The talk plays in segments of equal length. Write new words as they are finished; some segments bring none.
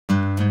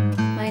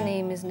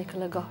name is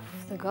Nicola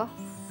Goff the Goth.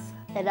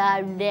 And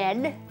I'm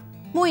Ned.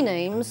 My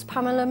name's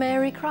Pamela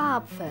Mary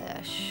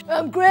Crabfish.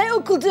 I'm Great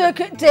Uncle Dirk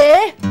at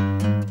Day.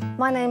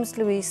 My name's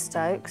Louise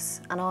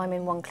Stokes and I'm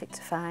in One Click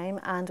to Fame,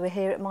 and we're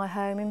here at my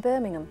home in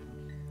Birmingham.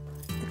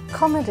 The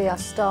comedy I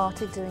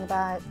started doing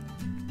about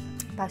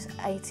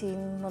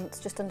 18 months,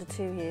 just under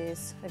 2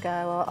 years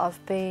ago. I've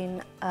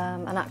been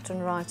an actor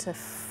and writer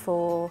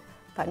for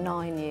about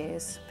 9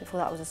 years. Before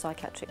that I was a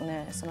psychiatric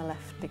nurse, and I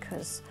left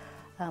because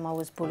I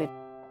was bullied.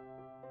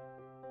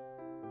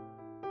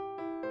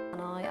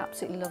 And I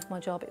absolutely loved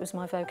my job. It was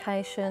my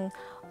vocation.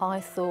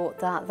 I thought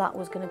that that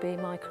was going to be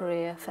my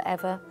career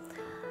forever.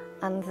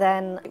 And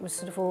then it was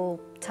sort of all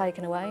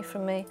taken away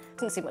from me.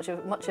 Didn't see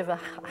much of a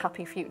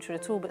happy future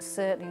at all, but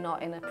certainly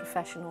not in a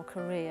professional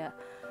career.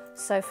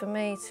 So for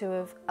me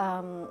to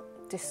have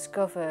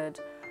discovered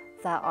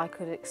that I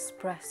could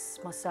express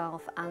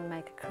myself and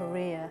make a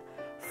career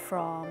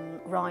from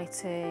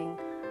writing,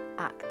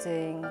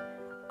 acting,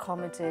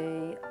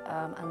 comedy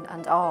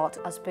and art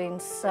has been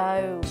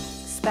so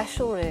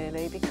special,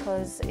 really,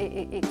 because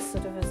it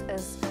sort of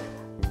has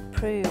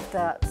proved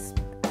that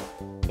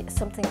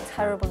something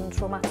terrible and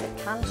traumatic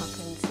can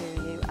happen to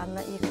you, and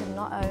that you can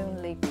not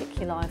only pick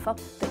your life up,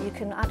 but you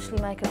can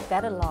actually make a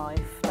better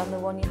life than the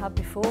one you had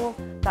before.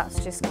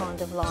 That's just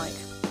kind of like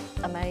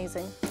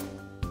amazing.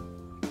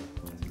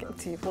 Get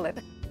to you full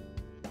in.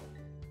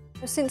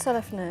 Since I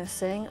left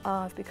nursing,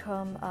 I've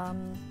become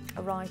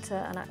a writer,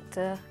 an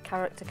actor,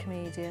 character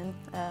comedian,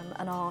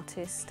 an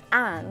artist,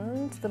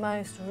 and the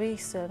most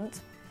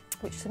recent,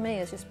 which to me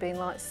has just been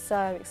like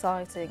so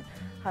exciting,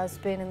 has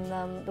been in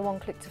the One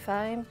Click to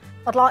Fame.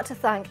 I'd like to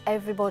thank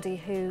everybody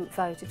who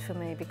voted for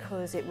me,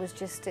 because it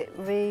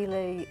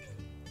really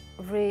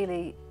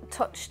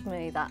touched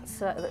me that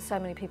so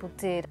many people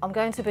did. I'm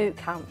going to boot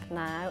camp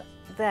now.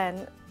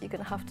 Then you're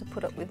going to have to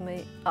put up with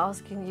me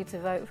asking you to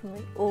vote for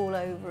me all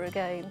over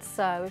again.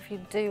 So if you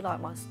do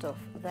like my stuff,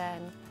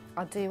 then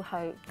I do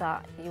hope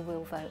that you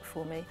will vote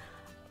for me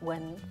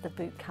when the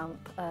boot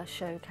camp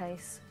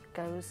showcase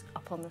goes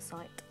up on the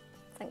site.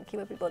 Thank you,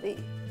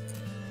 everybody.